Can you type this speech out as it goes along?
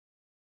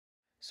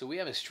So we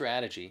have a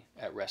strategy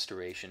at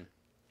Restoration,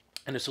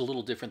 and it's a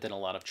little different than a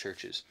lot of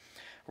churches.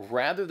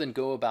 Rather than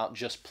go about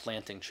just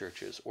planting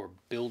churches or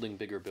building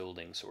bigger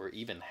buildings or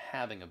even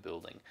having a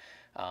building,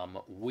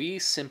 we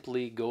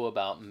simply go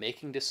about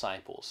making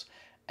disciples.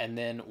 And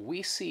then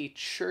we see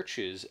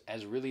churches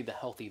as really the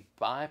healthy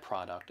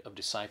byproduct of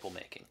disciple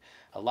making.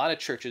 A lot of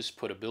churches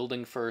put a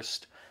building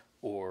first,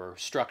 or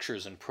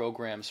structures and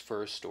programs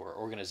first, or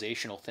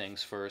organizational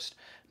things first.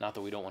 Not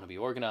that we don't want to be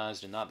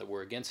organized, and not that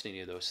we're against any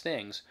of those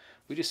things.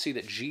 We just see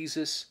that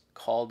Jesus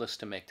called us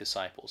to make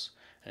disciples.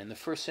 And in the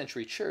first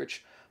century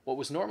church, what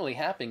was normally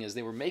happening is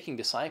they were making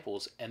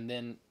disciples, and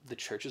then the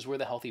churches were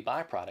the healthy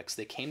byproducts.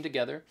 They came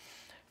together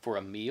for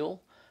a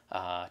meal,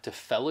 to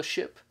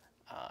fellowship,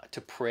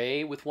 to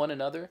pray with one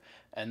another,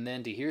 and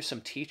then to hear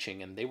some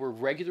teaching. And they were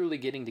regularly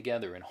getting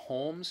together in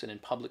homes and in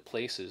public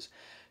places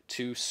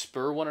to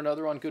spur one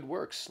another on good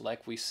works,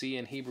 like we see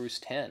in Hebrews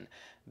 10.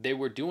 They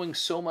were doing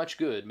so much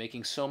good,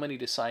 making so many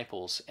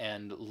disciples,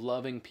 and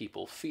loving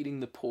people,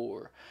 feeding the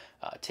poor,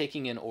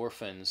 taking in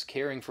orphans,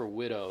 caring for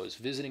widows,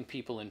 visiting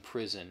people in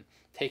prison,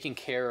 taking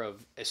care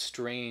of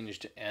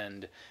estranged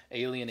and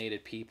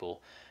alienated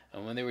people.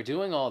 And when they were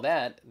doing all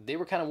that, they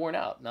were kind of worn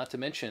out, not to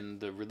mention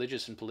the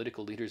religious and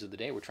political leaders of the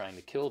day were trying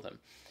to kill them.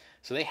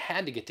 So they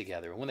had to get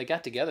together. And when they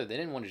got together, they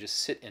didn't want to just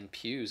sit in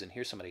pews and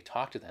hear somebody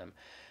talk to them.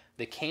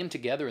 They came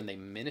together and they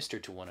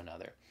ministered to one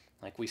another.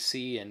 Like we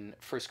see in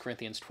 1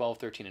 Corinthians 12,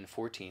 13, and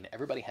 14,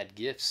 everybody had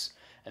gifts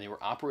and they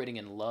were operating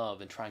in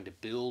love and trying to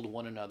build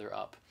one another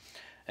up.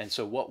 And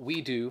so what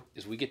we do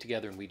is we get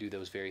together and we do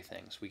those very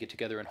things. We get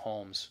together in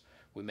homes,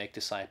 we make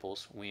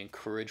disciples, we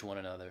encourage one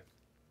another,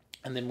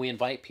 and then we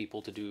invite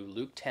people to do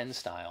Luke 10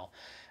 style.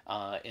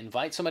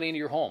 Invite somebody into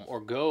your home or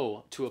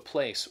go to a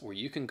place where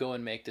you can go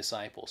and make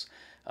disciples.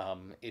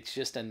 It's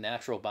just a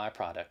natural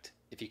byproduct.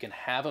 If you can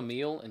have a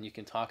meal and you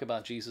can talk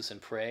about Jesus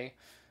and pray,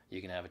 you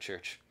can have a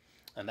church.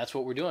 And that's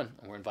what we're doing,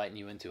 and we're inviting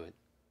you into it.